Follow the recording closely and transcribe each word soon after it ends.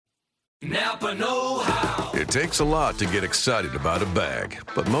Napa know-how. It takes a lot to get excited about a bag,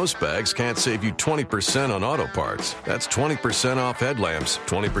 but most bags can't save you 20% on auto parts. That's 20% off headlamps,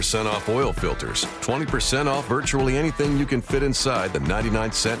 20% off oil filters, 20% off virtually anything you can fit inside the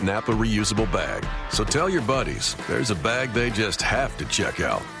 99-cent Napa reusable bag. So tell your buddies, there's a bag they just have to check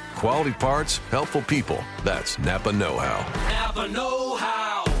out. Quality parts, helpful people. That's Napa know-how. Napa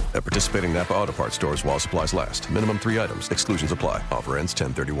know-how. At participating Napa Auto Parts stores while supplies last. Minimum 3 items. Exclusions apply. Offer ends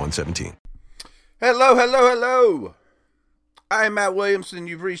 10/31/17. Hello. I'm Matt Williamson.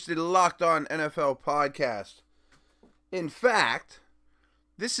 You've reached the Locked On NFL podcast. In fact,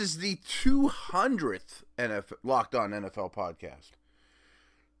 this is the 200th Locked On NFL podcast.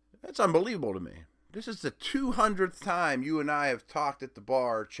 That's unbelievable to me. This is the 200th time you and I have talked at the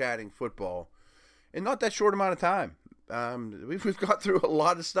bar chatting football in not that short amount of time. We've got through a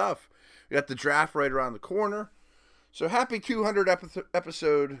lot of stuff. We got the draft right around the corner. So happy 200th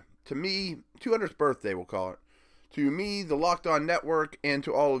episode to me, 200th birthday we'll call it, to me, the Locked On Network, and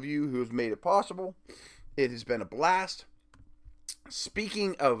to all of you who have made it possible. It has been a blast.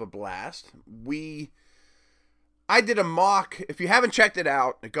 Speaking of a blast, I did a mock. If you haven't checked it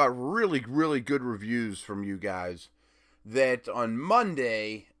out, it got really, really good reviews from you guys. That on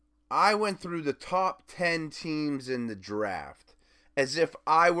Monday, I went through the top 10 teams in the draft as if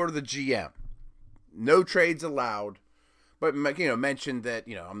I were the GM. No trades allowed. But, mentioned that,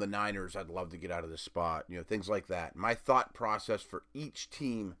 I'm the Niners. I'd love to get out of this spot. Things like that. My thought process for each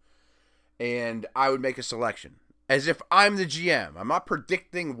team. And I would make a selection. As if I'm the GM. I'm not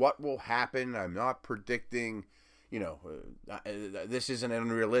predicting what will happen. I'm not predicting, this isn't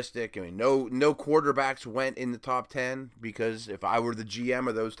unrealistic. I mean, no quarterbacks went in the top 10 because if I were the GM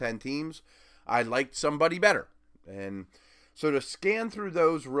of those 10 teams, I liked somebody better. And so to scan through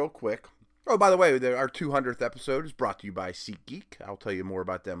those real quick. Oh, by the way, our 200th episode is brought to you by SeatGeek. I'll tell you more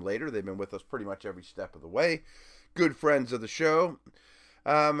about them later. They've been with us pretty much every step of the way. Good friends of the show.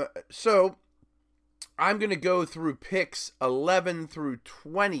 So I'm going to go through picks 11 through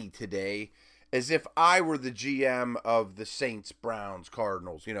 20 today as if I were the GM of the Saints, Browns,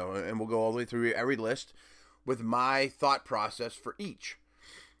 Cardinals, and we'll go all the way through every list with my thought process for each.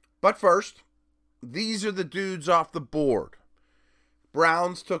 But first, these are the dudes off the board.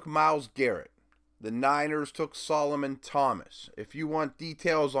 Browns took Myles Garrett. The Niners took Solomon Thomas. If you want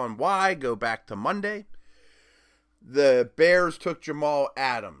details on why, go back to Monday. The Bears took Jamal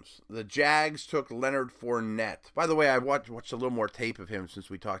Adams. The Jags took Leonard Fournette. By the way, I watched a little more tape of him since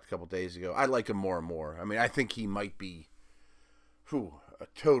we talked a couple days ago. I like him more and more. I mean, I think he might be a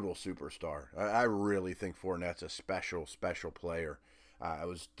total superstar. I really think Fournette's a special, special player. I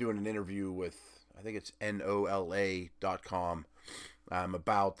was doing an interview with, I think it's NOLA.com.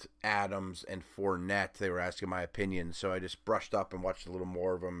 About Adams and Fournette. They were asking my opinion, so I just brushed up and watched a little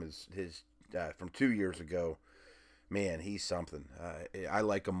more of him. His from 2 years ago. Man, he's something. I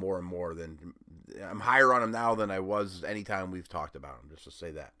like him more and more I'm higher on him now than I was anytime we've talked about him, just to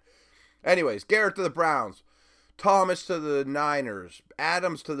say that. Anyways, Garrett to the Browns, Thomas to the Niners,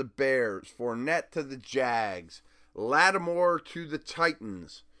 Adams to the Bears, Fournette to the Jags, Lattimore to the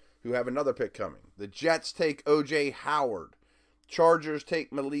Titans, who have another pick coming. The Jets take O.J. Howard. Chargers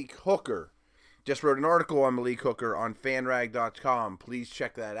take Malik Hooker. Just wrote an article on Malik Hooker on fanrag.com. Please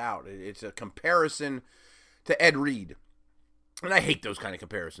check that out. It's a comparison to Ed Reed. And I hate those kind of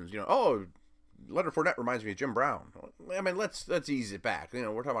comparisons. Leonard Fournette reminds me of Jim Brown. I mean, let's ease it back. We're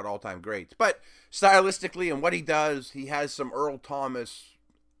talking about all-time greats. But stylistically and what he does, he has some Earl Thomas,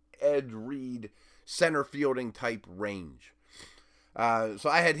 Ed Reed, center fielding type range. So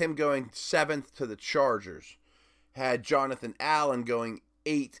I had him going 7th to the Chargers. Had Jonathan Allen going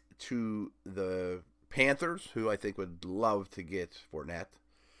 8 to the Panthers, who I think would love to get Fournette.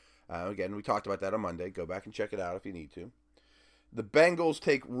 Again, we talked about that on Monday. Go back and check it out if you need to. The Bengals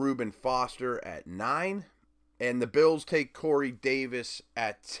take Reuben Foster at 9, and the Bills take Corey Davis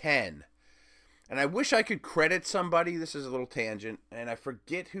at 10. And I wish I could credit somebody. This is a little tangent, and I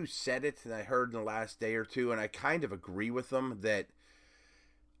forget who said it, and I heard in the last day or two, and I kind of agree with them that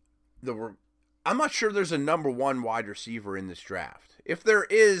I'm not sure there's a number one wide receiver in this draft. If there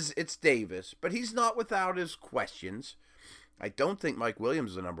is, it's Davis, but he's not without his questions. I don't think Mike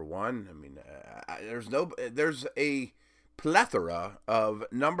Williams is the number one. I mean, there's a plethora of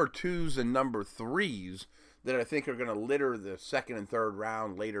number 2s and number 3s that I think are going to litter the second and third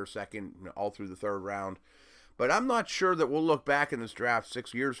round, later second, all through the third round. But I'm not sure that we'll look back in this draft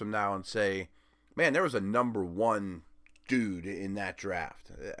 6 years from now and say, man, there was a number one dude in that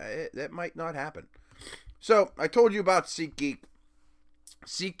draft. That might not happen. So I told you about SeatGeek.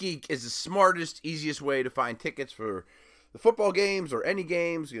 SeatGeek is the smartest, easiest way to find tickets for the football games or any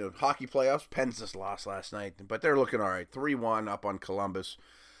games, hockey playoffs, Pens just lost last night, but they're looking all right. 3-1 up on Columbus.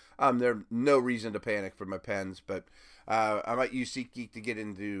 There's no reason to panic for my Pens, but I might use SeatGeek to get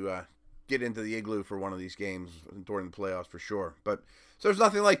into the Igloo for one of these games during the playoffs for sure. But so there's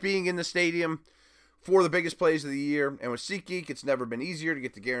nothing like being in the stadium for the biggest plays of the year. And with SeatGeek, it's never been easier to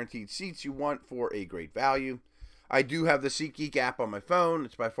get the guaranteed seats you want for a great value. I do have the SeatGeek app on my phone.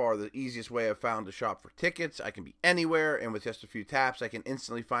 It's by far the easiest way I've found to shop for tickets. I can be anywhere, and with just a few taps, I can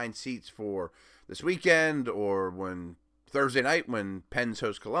instantly find seats for this weekend or when Thursday night when Pens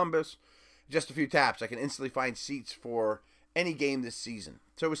host Columbus. Just a few taps, I can instantly find seats for any game this season.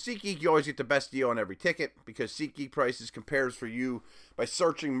 So with SeatGeek, you always get the best deal on every ticket because SeatGeek prices compares for you by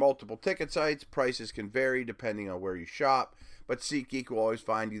searching multiple ticket sites. Prices can vary depending on where you shop, but SeatGeek will always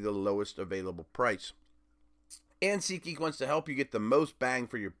find you the lowest available price. And SeatGeek wants to help you get the most bang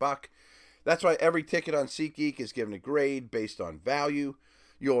for your buck. That's why every ticket on SeatGeek is given a grade based on value.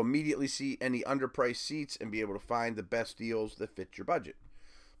 You'll immediately see any underpriced seats and be able to find the best deals that fit your budget.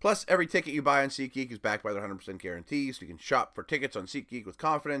 Plus, every ticket you buy on SeatGeek is backed by their 100% guarantee, so you can shop for tickets on SeatGeek with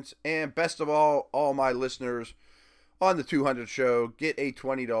confidence. And best of all my listeners on the 200 show get a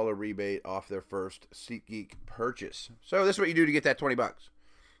 $20 rebate off their first SeatGeek purchase. So this is what you do to get that $20.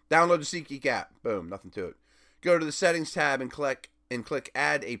 Download the SeatGeek app. Boom, nothing to it. Go to the settings tab and click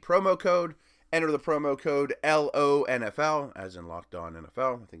add a promo code. Enter the promo code LONFL, as in Locked On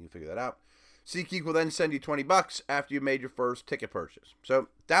NFL. I think you figured that out. SeatGeek will then send you $20 after you've made your first ticket purchase. So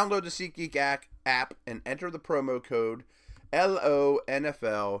download the SeatGeek app and enter the promo code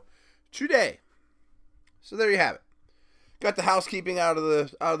LONFL today. So there you have it. Got the housekeeping out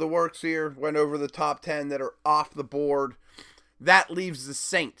of the works here. Went over the top 10 that are off the board. That leaves the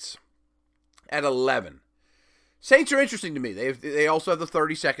Saints at 11. Saints are interesting to me. They also have the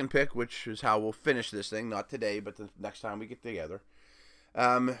 32nd pick, which is how we'll finish this thing. Not today, but the next time we get together.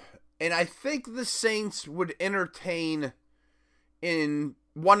 And I think the Saints would entertain in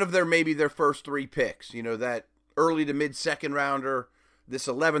one of their first 3 picks. That early to mid-second rounder, this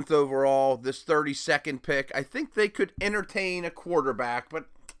 11th overall, this 32nd pick. I think they could entertain a quarterback, but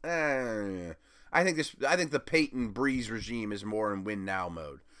I think the Peyton Breeze regime is more in win now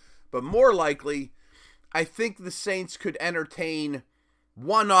mode. But more likely, I think the Saints could entertain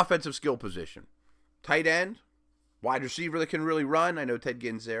one offensive skill position. Tight end, wide receiver that can really run. I know Ted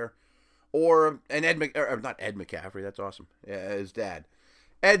Ginn's there. Or not Ed McCaffrey. That's awesome. Yeah, his dad.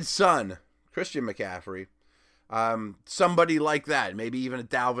 Ed's son, Christian McCaffrey. Somebody like that. Maybe even a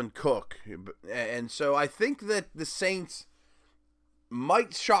Dalvin Cook. And so I think that the Saints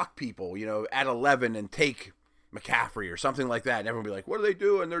might shock people, at 11 and take McCaffrey or something like that. And everyone will be like, what are they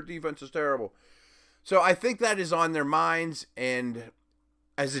doing? Their defense is terrible. So I think that is on their minds, and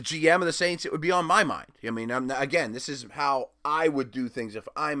as a GM of the Saints, it would be on my mind. I mean, again, this is how I would do things if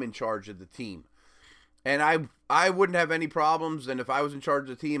I'm in charge of the team. And I wouldn't have any problems, and if I was in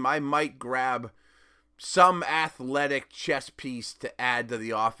charge of the team, I might grab some athletic chess piece to add to the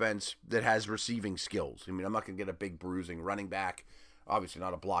offense that has receiving skills. I mean, I'm not going to get a big bruising running back, obviously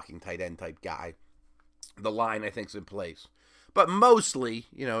not a blocking tight end type guy. The line, I think, is in place. But mostly,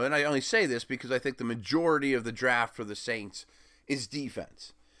 and I only say this because I think the majority of the draft for the Saints is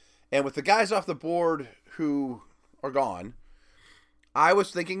defense. And with the guys off the board who are gone, I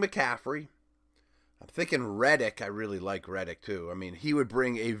was thinking McCaffrey. I'm thinking Reddick. I really like Reddick too. I mean, he would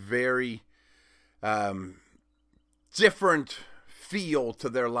bring a very different feel to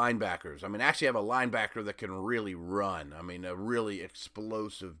their linebackers. I mean, actually have a linebacker that can really run. I mean, a really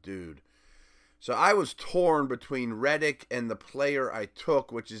explosive dude. So I was torn between Reddick and the player I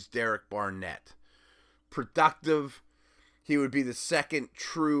took, which is Derek Barnett. Productive. He would be the second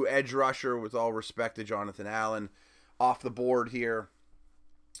true edge rusher, with all respect to Jonathan Allen, off the board here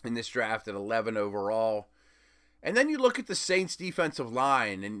in this draft at 11 overall. And then you look at the Saints defensive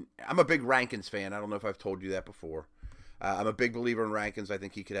line, and I'm a big Rankins fan. I don't know if I've told you that before. I'm a big believer in Rankins. I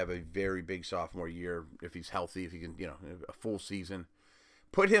think he could have a very big sophomore year if he's healthy, if he can, a full season.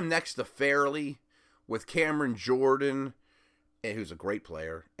 Put him next to Fairley with Cameron Jordan, who's a great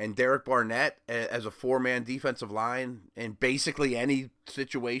player, and Derek Barnett as a 4-man defensive line in basically any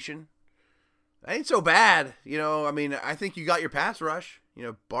situation. That ain't so bad. I mean, I think you got your pass rush.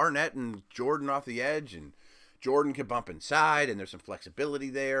 Barnett and Jordan off the edge, and Jordan can bump inside, and there's some flexibility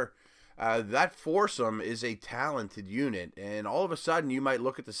there. That foursome is a talented unit, and all of a sudden you might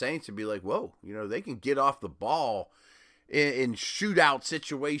look at the Saints and be like, whoa, they can get off the ball in shootout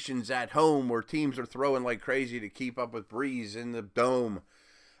situations at home where teams are throwing like crazy to keep up with Breeze in the dome.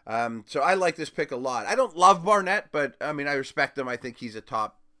 So I like this pick a lot. I don't love Barnett, but I mean, I respect him. I think he's a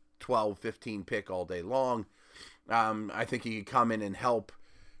top 12, 15 pick all day long. I think he could come in and help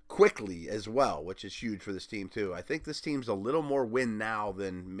quickly as well, which is huge for this team too. I think this team's a little more win now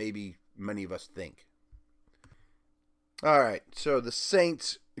than maybe many of us think. All right, so the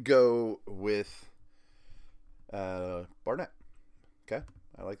Saints go with Barnett. Okay,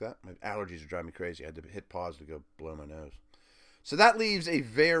 I like that. My allergies are driving me crazy. I had to hit pause to go blow my nose. So that leaves a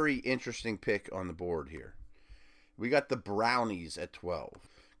very interesting pick on the board here. We got the Brownies at 12.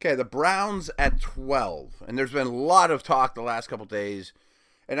 Okay, the Browns at 12. And there's been a lot of talk the last couple days.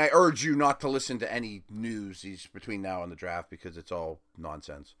 And I urge you not to listen to any news between now and the draft because it's all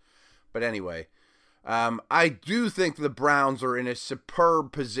nonsense. But anyway, I do think the Browns are in a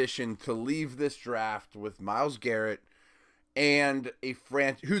superb position to leave this draft with Myles Garrett and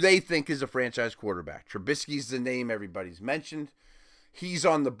who they think is a franchise quarterback. Trubisky's the name everybody's mentioned. He's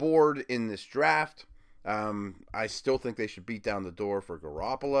on the board in this draft. I still think they should beat down the door for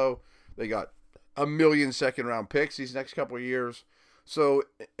Garoppolo. They got 1 million second-round picks these next couple of years. So,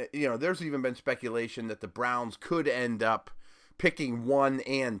 there's even been speculation that the Browns could end up picking 1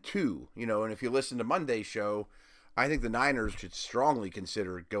 and 2. And if you listen to Monday's show, I think the Niners should strongly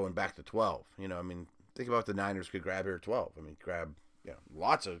consider going back to 12. Think about what the Niners could grab here at 12. Grab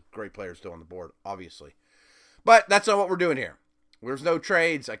lots of great players still on the board, obviously. But that's not what we're doing here. There's no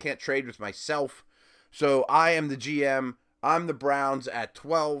trades. I can't trade with myself. So I am the GM. I'm the Browns at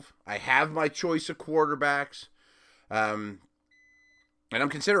 12. I have my choice of quarterbacks. And I'm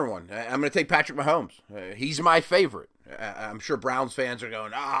considering one. I'm going to take Patrick Mahomes. He's my favorite. I'm sure Browns fans are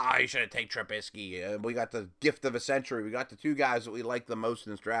going, you should have taken Trubisky. We got the gift of a century. We got the two guys that we like the most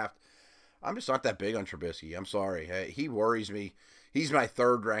in this draft. I'm just not that big on Trubisky. I'm sorry. He worries me. He's my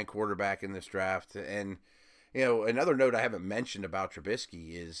third-ranked quarterback in this draft. And, another note I haven't mentioned about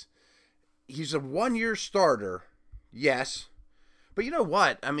Trubisky is he's a one-year starter, yes. But you know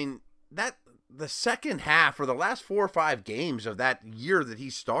what? The second half or the last 4 or 5 games of that year that he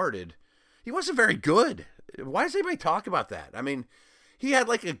started, he wasn't very good. Why does anybody talk about that? He had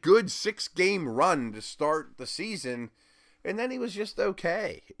like a good 6-game run to start the season, and then he was just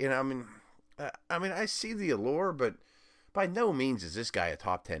okay. I see the allure, but by no means is this guy a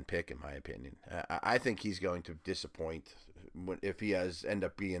top 10 pick, in my opinion. I think he's going to disappoint if he end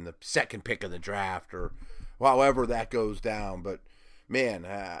up being the second pick of the draft or however that goes down. But, man,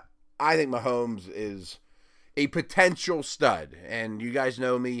 I think Mahomes is a potential stud. And you guys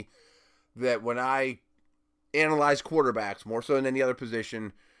know me that when I analyze quarterbacks, more so than any other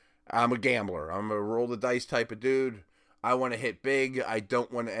position, I'm a gambler. I'm a roll the dice type of dude. I want to hit big. I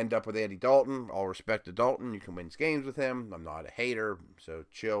don't want to end up with Andy Dalton. All respect to Dalton. You can win games with him. I'm not a hater. So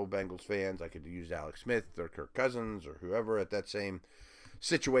chill, Bengals fans. I could use Alex Smith or Kirk Cousins or whoever at that same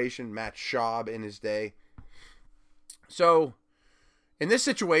situation. Matt Schaub in his day. So in this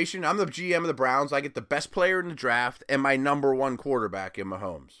situation, I'm the GM of the Browns. I get the best player in the draft and my number one quarterback in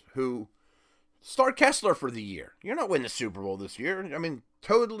Mahomes, who start Kessler for the year. You're not winning the Super Bowl this year.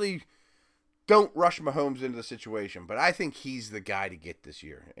 Totally don't rush Mahomes into the situation, but I think he's the guy to get this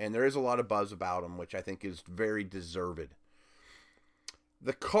year. And there is a lot of buzz about him, which I think is very deserved.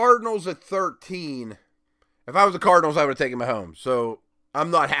 The Cardinals at 13, if I was the Cardinals, I would have taken Mahomes. So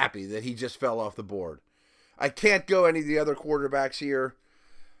I'm not happy that he just fell off the board. I can't go any of the other quarterbacks here.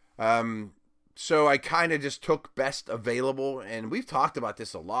 So I kind of just took best available, and we've talked about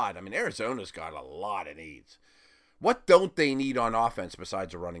this a lot. Arizona's got a lot of needs. What don't they need on offense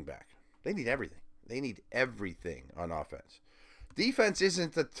besides a running back? They need everything. They need everything on offense. Defense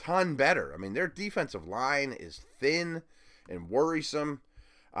isn't a ton better. Their defensive line is thin and worrisome.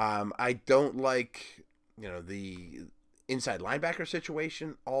 I don't like, the inside linebacker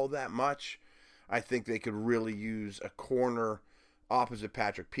situation all that much. I think they could really use a corner opposite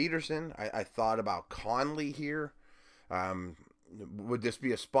Patrick Peterson. I thought about Conley here. Would this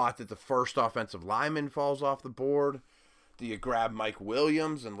be a spot that the first offensive lineman falls off the board? Do you grab Mike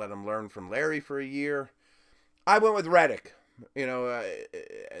Williams and let him learn from Larry for a year? I went with Reddick.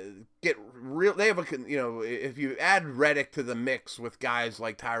 Get real. They have if you add Reddick to the mix with guys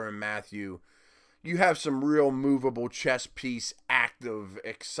like Tyrann Mathieu, you have some real movable chess piece, active,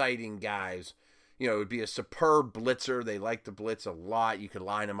 exciting guys. It would be a superb blitzer. They like to blitz a lot. You could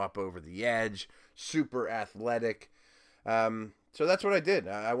line them up over the edge. Super athletic. So that's what I did.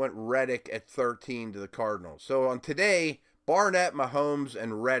 I went Reddick at 13 to the Cardinals. So on today, Barnett, Mahomes,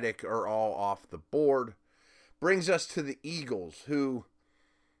 and Reddick are all off the board. Brings us to the Eagles, who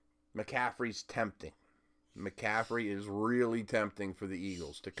McCaffrey's tempting. McCaffrey is really tempting for the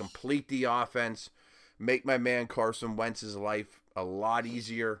Eagles to complete the offense, make my man Carson Wentz's life a lot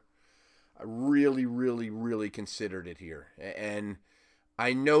easier. I really, really, really considered it here. And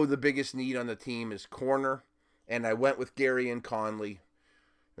I know the biggest need on the team is corner. and I went with Gary and Conley.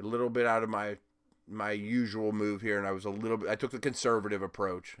 A little bit out of my usual move here, and I took the conservative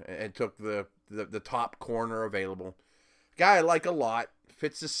approach and took the top corner available. Guy I like a lot,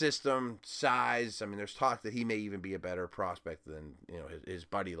 fits the system, size. I mean, there's talk that he may even be a better prospect than his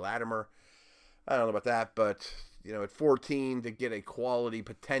buddy Latimer. I don't know about that, but at 14 to get a quality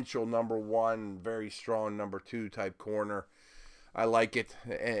potential number 1, very strong number 2 type corner, I like it.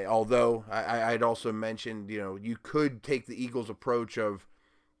 Although I'd also mentioned you could take the Eagles' approach of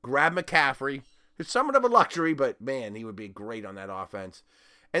grab McCaffrey. It's somewhat of a luxury, but man, he would be great on that offense.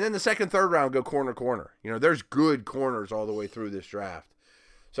 And then the second, third round, go corner. There's good corners all the way through this draft.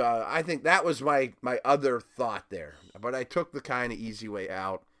 So I think that was my other thought there. But I took the kind of easy way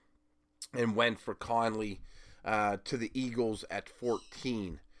out and went for Conley to the Eagles at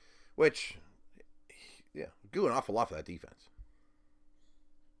 14, which, do an awful lot for that defense.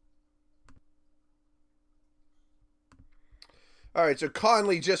 All right, so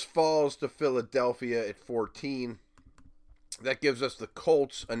Conley just falls to Philadelphia at 14. That gives us the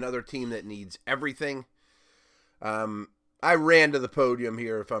Colts, another team that needs everything. I ran to the podium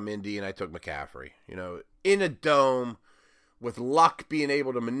here if I'm Indy, and I took McCaffrey. In a dome, with Luck being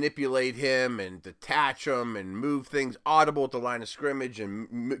able to manipulate him and detach him and move things audible at the line of scrimmage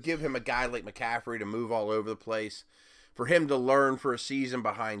and give him a guy like McCaffrey to move all over the place. For him to learn for a season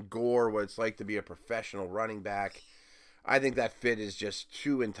behind Gore what it's like to be a professional running back, I think that fit is just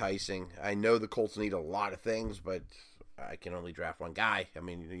too enticing. I know the Colts need a lot of things, but I can only draft one guy. I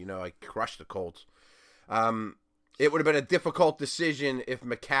mean, I crushed the Colts. It would have been a difficult decision if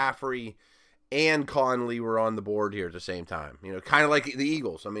McCaffrey and Conley were on the board here at the same time. Kind of like the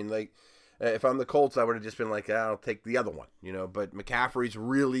Eagles. I mean, if I'm the Colts, I would have just been like, I'll take the other one. But McCaffrey's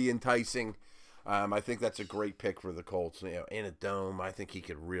really enticing. I think that's a great pick for the Colts. In a dome, I think he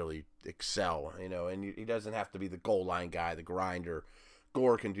could really excel. And he doesn't have to be the goal line guy, the grinder.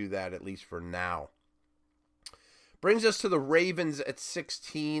 Gore can do that at least for now. Brings us to the Ravens at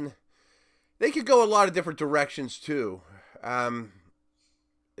 16. They could go a lot of different directions too.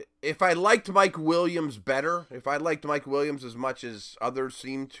 If I liked Mike Williams better, if I liked Mike Williams as much as others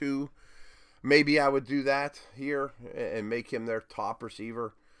seem to, maybe I would do that here and make him their top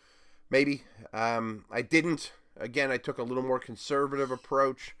receiver. Maybe. I didn't. Again, I took a little more conservative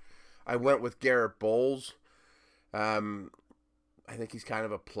approach. I went with Garrett Bowles. I think he's kind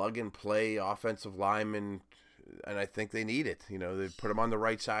of a plug-and-play offensive lineman, and I think they need it. They put him on the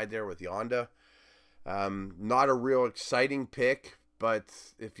right side there with Yonda. Not a real exciting pick, but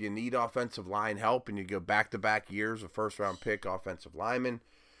if you need offensive line help and you go back-to-back years of first-round pick offensive lineman,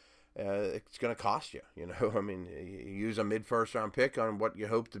 it's going to cost you. I mean, you use a mid-first round pick on what you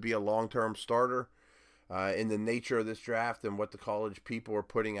hope to be a long-term starter in the nature of this draft and what the college people are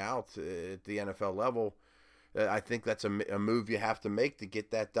putting out at the NFL level. I think that's a move you have to make to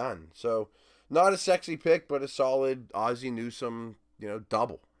get that done. So not a sexy pick, but a solid Ozzie Newsome,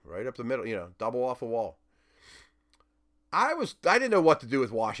 double right up the middle, double off the wall. I didn't know what to do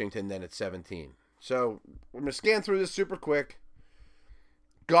with Washington then at 17. So we're going to scan through this super quick.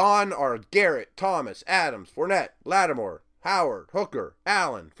 Gone are Garrett, Thomas, Adams, Fournette, Lattimore, Howard, Hooker,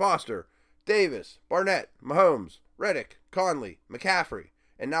 Allen, Foster, Davis, Barnett, Mahomes, Reddick, Conley, McCaffrey,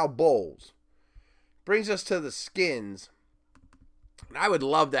 and now Bowles. Brings us to the Skins. And I would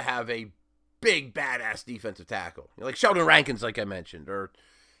love to have a big, badass defensive tackle. Like Sheldon Rankins, like I mentioned, or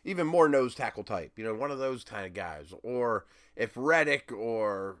even more nose tackle type. One of those kind of guys. Or if Reddick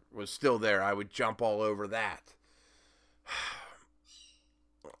was still there, I would jump all over that.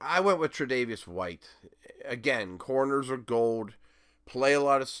 I went with Tre'Davious White. Again, corners are gold. Play a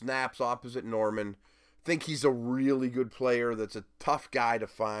lot of snaps opposite Norman. Think he's a really good player that's a tough guy to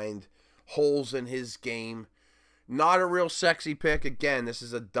find. Holes in his game. Not a real sexy pick. Again, this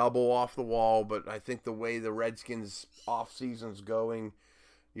is a double off the wall, but I think the way the Redskins offseason's going,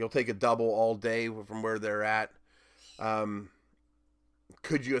 you'll take a double all day from where they're at.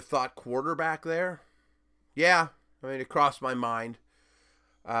 Could you have thought quarterback there? Yeah. I mean, it crossed my mind.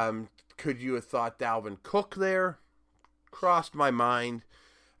 Could you have thought Dalvin Cook there? Crossed my mind.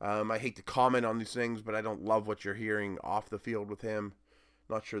 I hate to comment on these things, but I don't love what you're hearing off the field with him.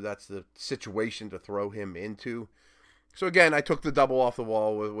 Not sure that's the situation to throw him into. So again, I took the double off the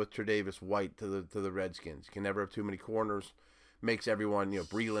wall with Tre'Davious White to the Redskins. You can never have too many corners. Makes everyone,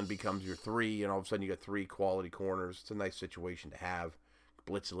 Breeland becomes your 3, and all of a sudden you got 3 quality corners. It's a nice situation to have.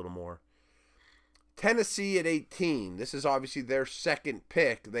 Blitz a little more. Tennessee at 18. This is obviously their second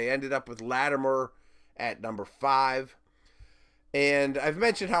pick. They ended up with Latimer at number 5. And I've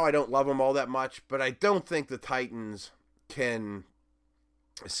mentioned how I don't love them all that much, but I don't think the Titans can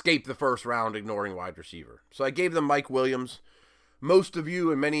escape the first round, ignoring wide receiver. So I gave them Mike Williams. Most of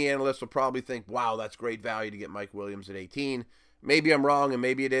you and many analysts will probably think, wow, that's great value to get Mike Williams at 18. Maybe I'm wrong, and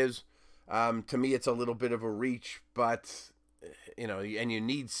maybe it is. To me, it's a little bit of a reach, but, and you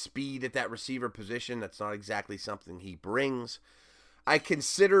need speed at that receiver position. That's not exactly something he brings. I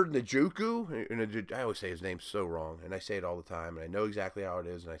considered Njoku. I always say his name so wrong, and I say it all the time, and I know exactly how it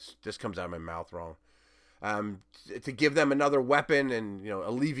is, and this comes out of my mouth wrong. To give them another weapon and,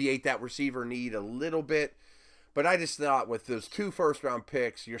 alleviate that receiver need a little bit. But I just thought with those 2 first-round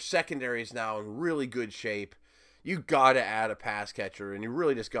picks, your secondary is now in really good shape. You got to add a pass catcher, and you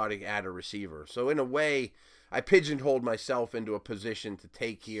really just got to add a receiver. So in a way, I pigeonholed myself into a position to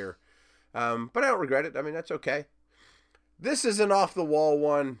take here. But I don't regret it. I mean, that's okay. This is an off-the-wall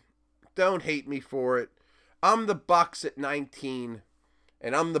one. Don't hate me for it. I'm the Bucs at 19,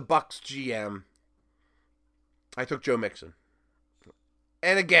 and I'm the Bucs GM. I took Joe Mixon.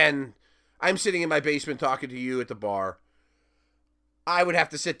 And again, I'm sitting in my basement talking to you at the bar. I would have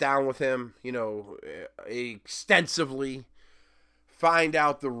to sit down with him, extensively, find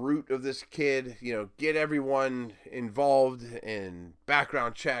out the root of this kid, get everyone involved in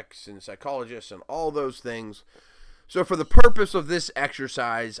background checks and psychologists and all those things. So for the purpose of this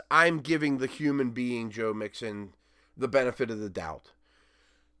exercise, I'm giving the human being Joe Mixon the benefit of the doubt.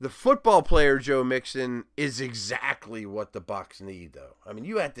 The football player Joe Mixon is exactly what the Bucs need, though. I mean,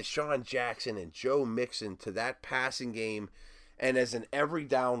 you add Deshaun Jackson and Joe Mixon to that passing game, and as an every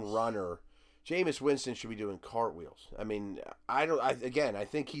down runner, Jameis Winston should be doing cartwheels. I mean, I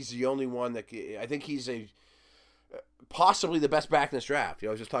think he's the only one I think he's possibly the best back in this draft. I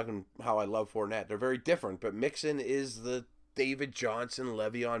was just talking how I love Fournette. They're very different, but Mixon is the David Johnson,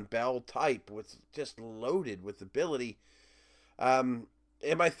 Le'Veon Bell type, with just loaded with ability.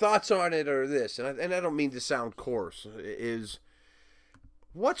 And my thoughts on it are this, and I don't mean to sound coarse, is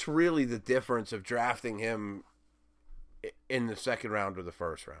what's really the difference of drafting him in the second round or the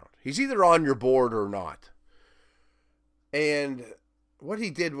first round? He's either on your board or not. And what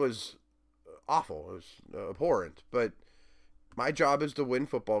he did was awful. It was abhorrent. But my job is to win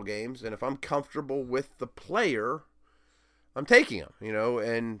football games, and if I'm comfortable with the player, I'm taking him,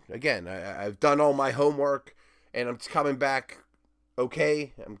 And again, I've done all my homework, and I'm coming back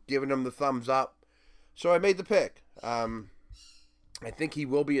okay. I'm giving him the thumbs up. So I made the pick. I think he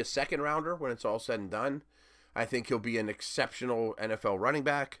will be a second rounder when it's all said and done. I think he'll be an exceptional NFL running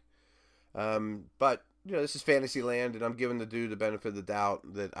back. But, this is fantasy land, and I'm giving the dude the benefit of the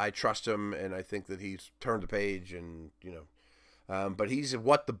doubt that I trust him, and I think that he's turned the page, and, but he's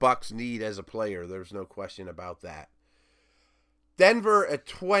what the Bucs need as a player. There's no question about that. Denver at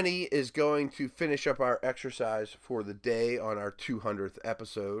 20 is going to finish up our exercise for the day on our 200th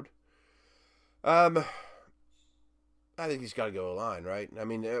episode. I think he's got to go a line, right? I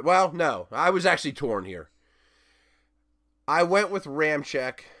mean, no. I was actually torn here. I went with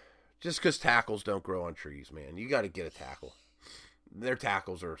Ramczyk just because tackles don't grow on trees, man. You got to get a tackle. Their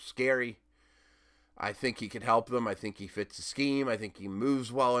tackles are scary. I think he can help them. I think he fits the scheme. I think he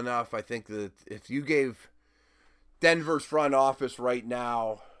moves well enough. I think that if you gave Denver's front office right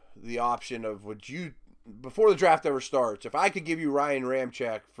now the option of before the draft ever starts, if I could give you Ryan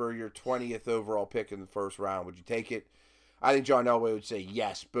Ramczyk for your 20th overall pick in the first round, would you take it? I think John Elway would say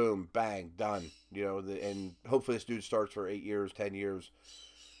yes, boom, bang, done. And hopefully this dude starts for 8 years, 10 years,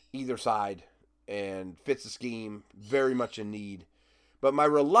 either side, and fits the scheme, very much in need. But my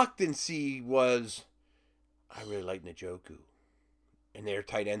reluctancy was, I really like Njoku, and their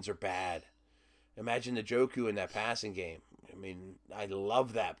tight ends are bad. Imagine Njoku in that passing game. I mean, I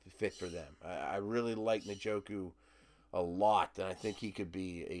love that fit for them. I really like Njoku a lot, and I think he could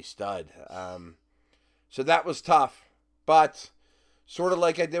be a stud. So that was tough, but sort of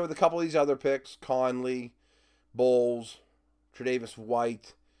like I did with a couple of these other picks, Conley, Bowles, Tre'Davious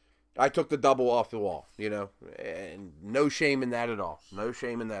White, I took the double off the wall, and no shame in that at all. No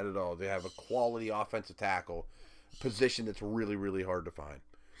shame in that at all. They have a quality offensive tackle, position that's really, really hard to find.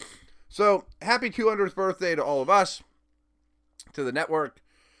 So, happy 200th birthday to all of us, to the network.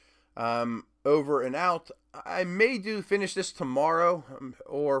 Over and out. I may finish this tomorrow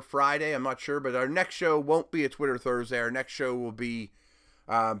or Friday, I'm not sure, but our next show won't be a Twitter Thursday. Our next show will be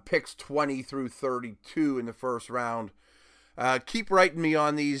picks 20 through 32 in the first round. Keep writing me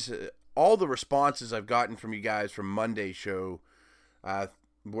on these. All the responses I've gotten from you guys from Monday's show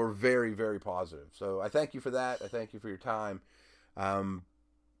were very, very positive. So I thank you for that. I thank you for your time.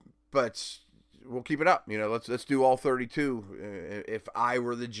 But we'll keep it up. Let's do all 32 if I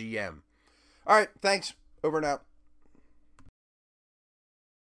were the GM. All right, thanks. Over and out.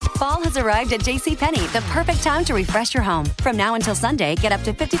 Fall has arrived at JCPenney, the perfect time to refresh your home. From now until Sunday, get up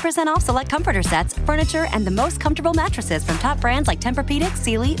to 50% off select comforter sets, furniture, and the most comfortable mattresses from top brands like Tempur-Pedic,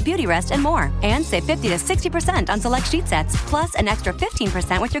 Sealy, Beautyrest, and more. And save 50 to 60% on select sheet sets, plus an extra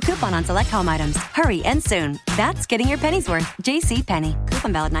 15% with your coupon on select home items. Hurry and soon. That's getting your pennies worth. JCPenney.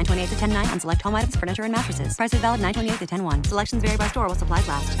 Coupon valid 9/28 to 10/9 on select home items, furniture, and mattresses. Prices valid 9/28 to 10/1. Selections vary by store while supplies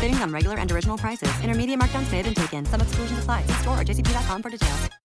last. Savings on regular and original prices. Intermediate markdowns may have been taken. Some exclusions apply. See store or jcp.com for details.